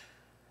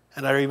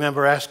 And I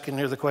remember asking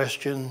her the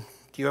question,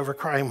 "Do you ever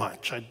cry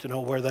much?" I don't know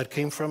where that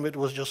came from. It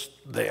was just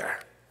there.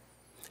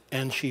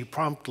 And she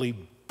promptly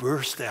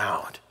burst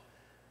out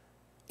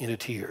into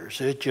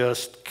tears. It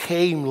just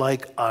came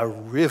like a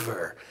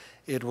river.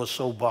 It was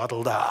so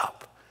bottled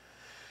up.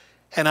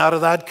 And out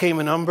of that came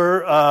a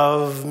number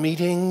of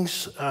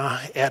meetings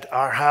at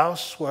our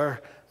house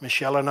where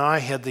Michelle and I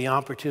had the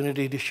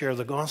opportunity to share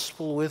the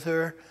gospel with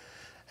her.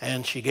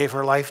 And she gave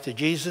her life to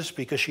Jesus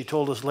because she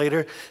told us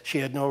later she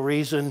had no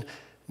reason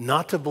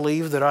not to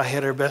believe that I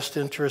had her best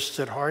interests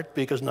at heart,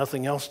 because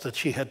nothing else that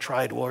she had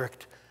tried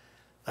worked.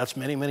 That's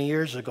many, many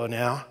years ago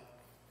now.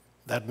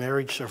 That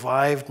marriage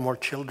survived, more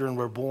children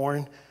were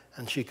born,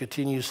 and she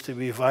continues to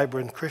be a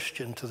vibrant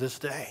Christian to this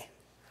day.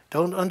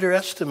 Don't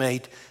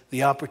underestimate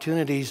the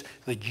opportunities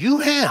that you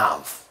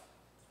have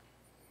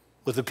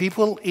with the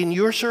people in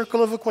your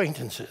circle of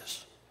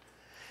acquaintances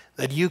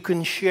that you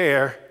can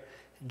share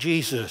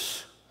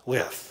Jesus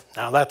with.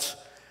 Now that's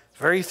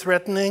very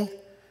threatening,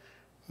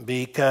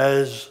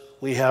 because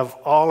we have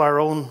all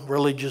our own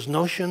religious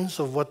notions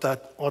of what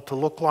that ought to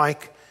look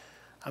like.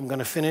 I'm going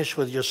to finish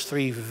with just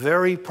 3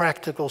 very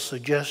practical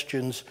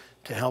suggestions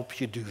to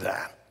help you do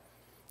that.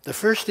 The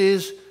first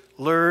is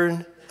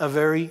learn a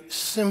very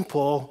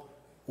simple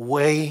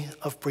way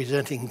of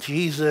presenting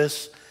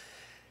Jesus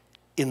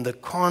in the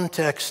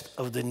context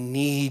of the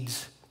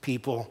needs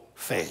people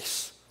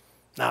face.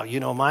 Now, you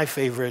know, my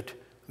favorite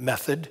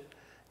method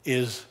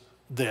is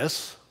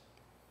this.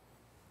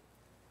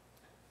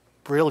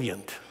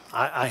 Brilliant.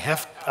 I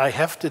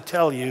have to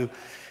tell you,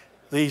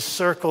 these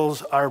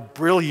circles are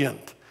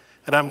brilliant.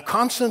 And I'm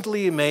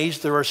constantly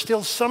amazed. There are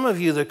still some of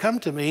you that come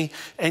to me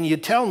and you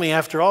tell me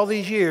after all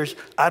these years,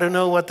 I don't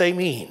know what they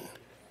mean.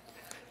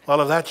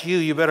 Well, if that's you,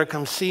 you better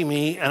come see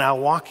me, and I'll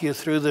walk you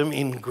through them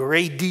in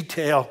great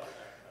detail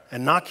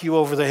and knock you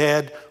over the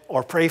head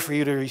or pray for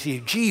you to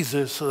receive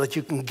Jesus so that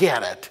you can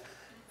get it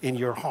in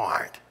your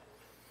heart.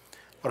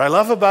 What I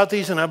love about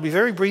these, and I'll be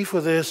very brief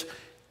with this,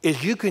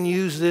 is you can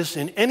use this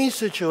in any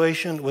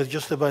situation with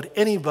just about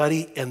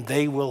anybody, and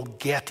they will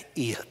get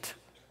it.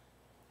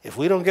 If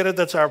we don't get it,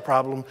 that's our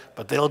problem,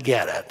 but they'll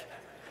get it.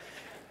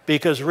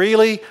 Because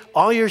really,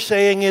 all you're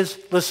saying is,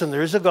 listen,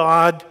 there is a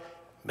God,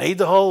 made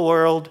the whole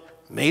world,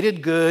 made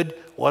it good,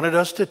 wanted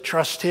us to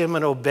trust him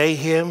and obey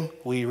him.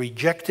 We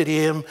rejected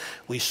him.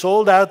 We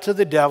sold out to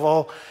the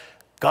devil.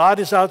 God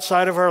is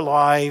outside of our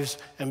lives,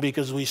 and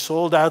because we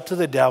sold out to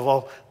the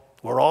devil,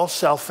 we're all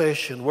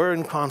selfish and we're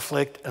in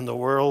conflict, and the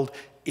world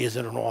is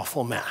in an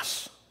awful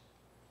mess.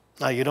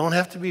 Now, you don't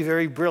have to be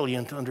very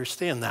brilliant to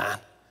understand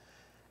that,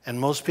 and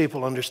most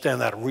people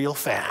understand that real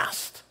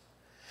fast.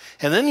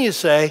 And then you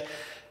say,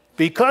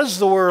 because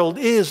the world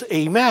is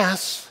a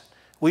mess,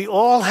 we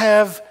all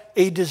have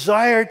a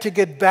desire to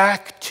get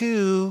back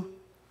to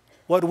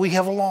what we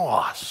have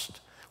lost.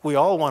 We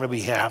all want to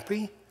be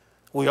happy.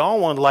 We all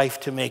want life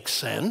to make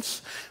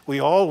sense. We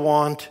all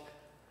want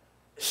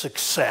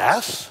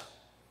success.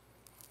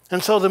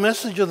 And so the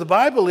message of the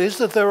Bible is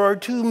that there are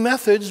two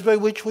methods by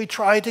which we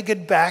try to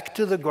get back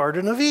to the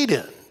Garden of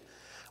Eden.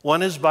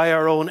 One is by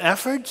our own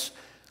efforts.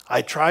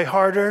 I try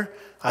harder.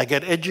 I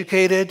get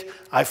educated.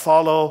 I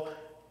follow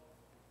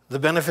the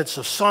benefits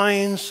of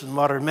science and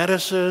modern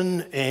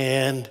medicine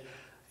and,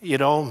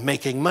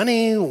 making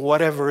money,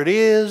 whatever it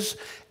is.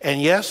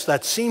 And yes,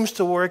 that seems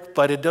to work,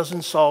 but it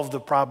doesn't solve the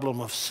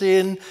problem of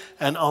sin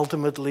and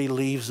ultimately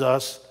leaves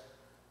us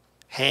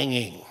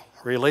hanging.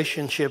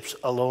 Relationships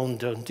alone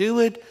don't do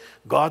it.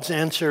 God's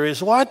answer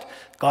is what?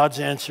 God's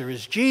answer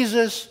is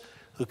Jesus,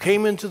 who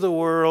came into the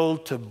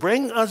world to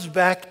bring us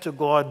back to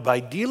God by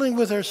dealing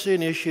with our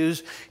sin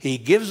issues. He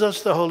gives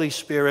us the Holy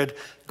Spirit.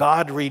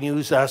 God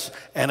renews us,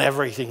 and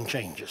everything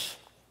changes.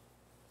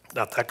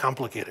 Not that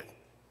complicated.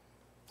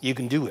 You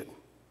can do it.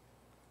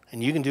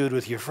 And you can do it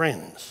with your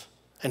friends.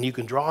 And you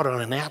can draw it on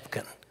a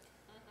napkin.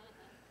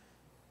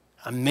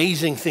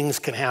 Amazing things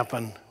can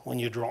happen when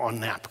you draw on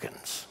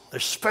napkins.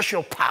 There's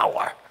special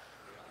power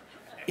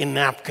in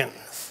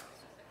napkins.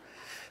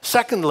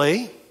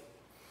 Secondly,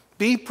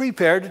 be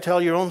prepared to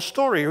tell your own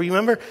story.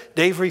 Remember,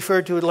 Dave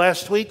referred to it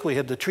last week. We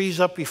had the trees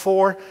up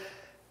before.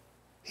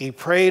 He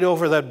prayed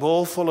over that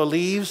bowl full of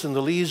leaves, and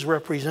the leaves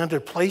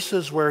represented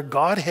places where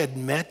God had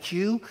met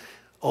you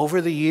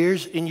over the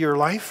years in your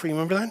life.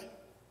 Remember that?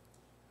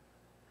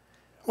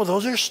 Well,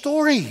 those are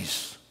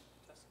stories.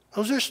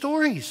 Those are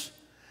stories.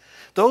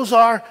 Those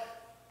are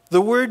the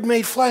Word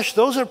made flesh.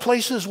 Those are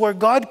places where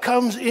God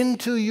comes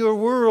into your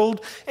world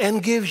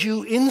and gives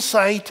you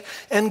insight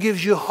and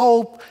gives you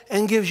hope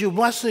and gives you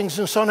blessings.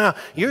 And so now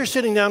you're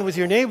sitting down with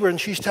your neighbor and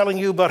she's telling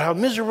you about how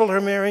miserable her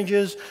marriage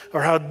is,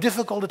 or how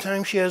difficult a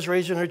time she has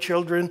raising her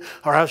children,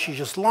 or how she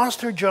just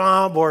lost her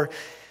job, or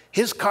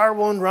his car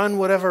won't run,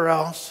 whatever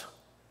else.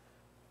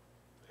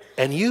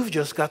 And you've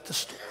just got the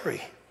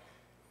story.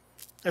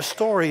 A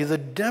story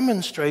that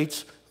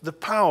demonstrates the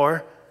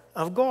power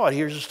of God.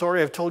 Here's a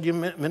story I've told you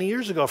many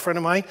years ago. A friend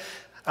of mine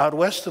out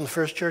west in the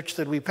first church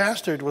that we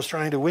pastored was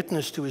trying to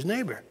witness to his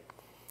neighbor.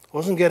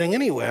 Wasn't getting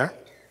anywhere.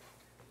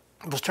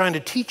 Was trying to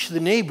teach the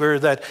neighbor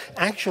that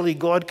actually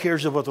God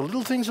cares about the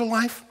little things of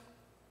life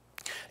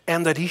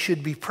and that he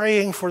should be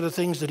praying for the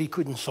things that he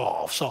couldn't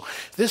solve. So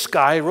this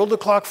guy rolled the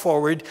clock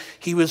forward.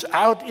 He was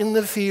out in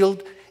the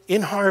field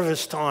in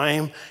harvest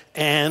time,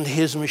 and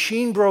his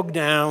machine broke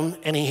down,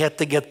 and he had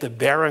to get the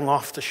bearing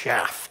off the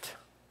shaft.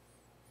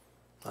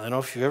 I don't know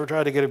if you've ever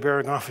tried to get a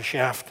bearing off a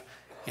shaft.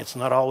 It's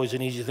not always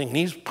an easy thing. And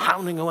he's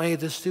pounding away at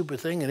this stupid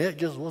thing, and it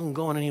just wasn't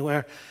going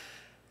anywhere.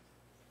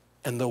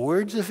 And the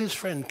words of his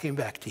friend came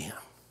back to him.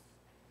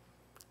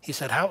 He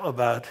said, how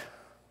about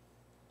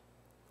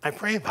I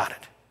pray about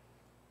it?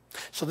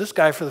 So this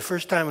guy, for the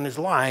first time in his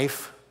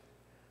life,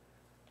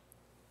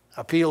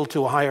 appealed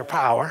to a higher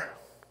power,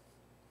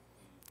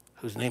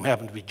 whose name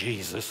happened to be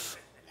Jesus,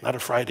 not a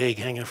fried egg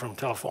hanging from a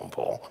telephone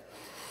pole.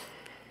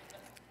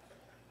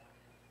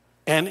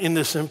 And in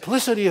the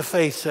simplicity of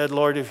faith said,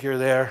 Lord, if you're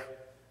there,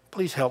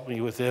 please help me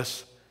with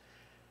this.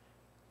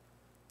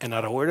 And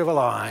not a word of a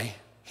lie,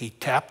 he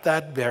tapped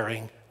that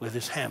bearing with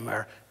his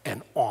hammer,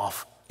 and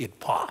off it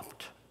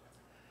popped.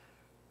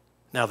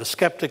 Now the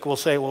skeptic will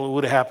say, well, it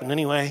would have happened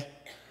anyway.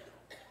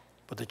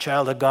 But the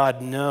child of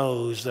God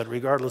knows that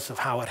regardless of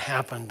how it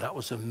happened, that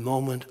was a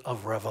moment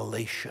of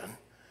revelation.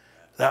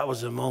 That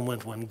was a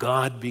moment when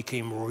God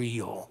became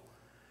real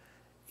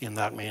in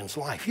that man's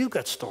life. You've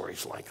got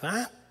stories like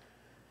that.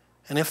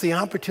 And if the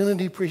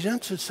opportunity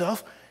presents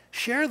itself,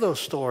 share those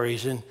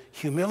stories in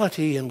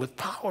humility and with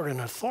power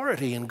and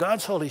authority. And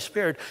God's Holy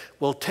Spirit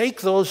will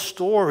take those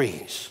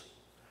stories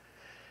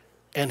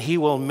and he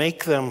will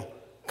make them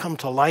come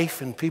to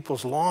life in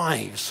people's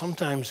lives,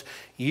 sometimes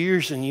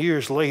years and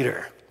years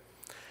later.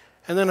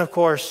 And then, of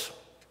course,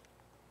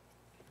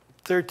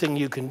 third thing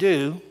you can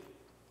do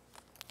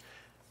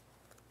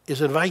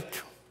is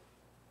invite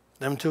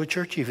them to a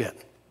church event.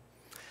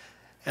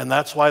 And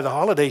that's why the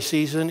holiday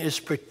season is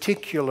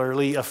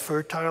particularly a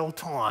fertile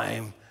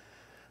time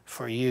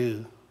for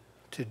you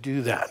to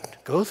do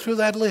that. Go through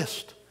that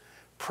list.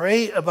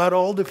 Pray about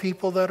all the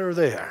people that are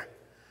there.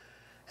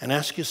 And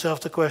ask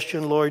yourself the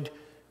question, Lord,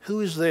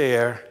 who is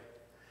there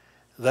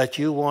that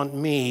you want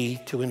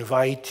me to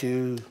invite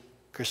to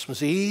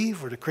Christmas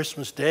Eve or to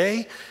Christmas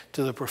Day,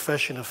 to the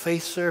Profession of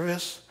Faith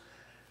service?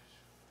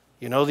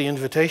 You know the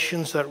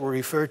invitations that were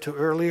referred to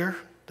earlier?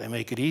 They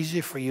make it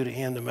easy for you to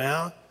hand them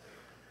out.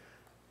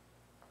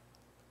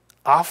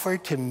 Offer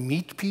to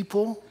meet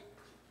people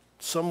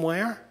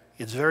somewhere.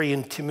 It's very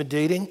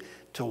intimidating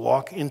to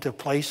walk into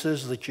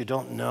places that you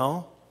don't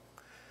know.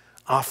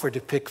 Offer to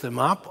pick them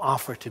up.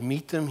 Offer to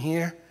meet them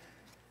here.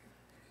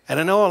 And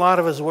I know a lot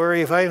of us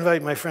worry, if I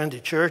invite my friend to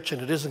church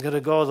and it isn't going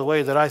to go the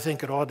way that I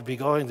think it ought to be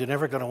going, they're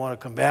never going to want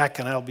to come back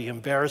and I'll be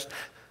embarrassed.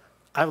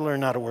 I've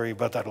learned not to worry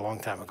about that a long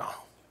time ago.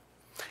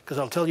 Because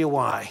I'll tell you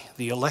why.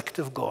 The elect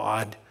of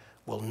God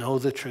will know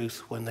the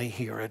truth when they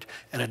hear it.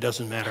 And it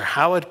doesn't matter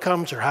how it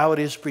comes or how it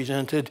is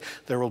presented,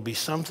 there will be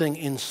something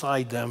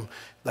inside them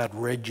that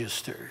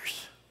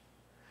registers.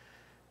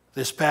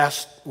 This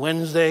past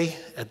Wednesday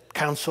at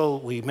council,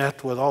 we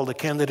met with all the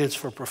candidates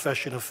for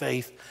Profession of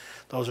Faith.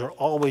 Those are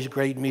always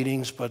great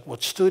meetings, but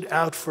what stood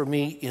out for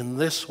me in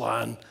this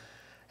one,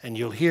 and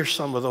you'll hear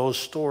some of those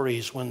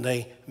stories when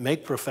they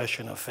make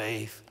Profession of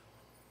Faith,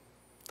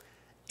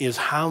 is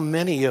how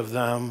many of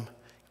them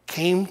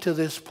came to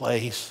this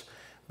place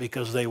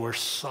because they were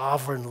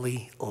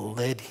sovereignly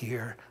led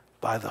here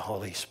by the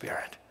Holy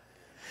Spirit.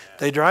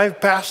 They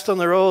drive past on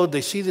the road,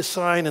 they see the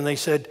sign, and they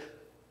said,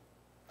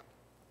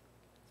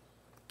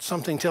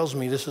 something tells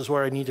me this is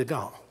where I need to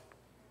go.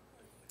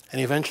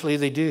 And eventually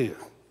they do.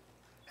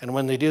 And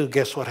when they do,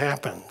 guess what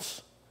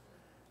happens?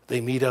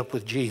 They meet up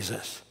with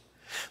Jesus.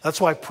 That's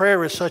why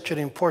prayer is such an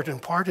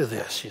important part of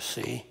this, you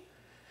see,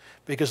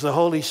 because the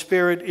Holy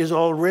Spirit is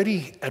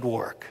already at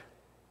work.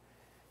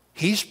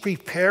 He's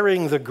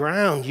preparing the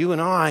ground. You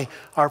and I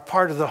are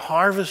part of the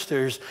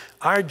harvesters.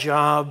 Our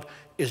job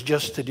is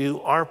just to do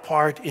our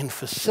part in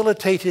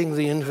facilitating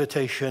the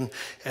invitation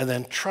and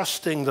then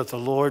trusting that the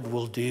Lord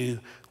will do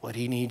what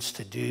he needs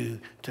to do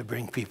to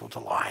bring people to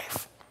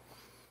life.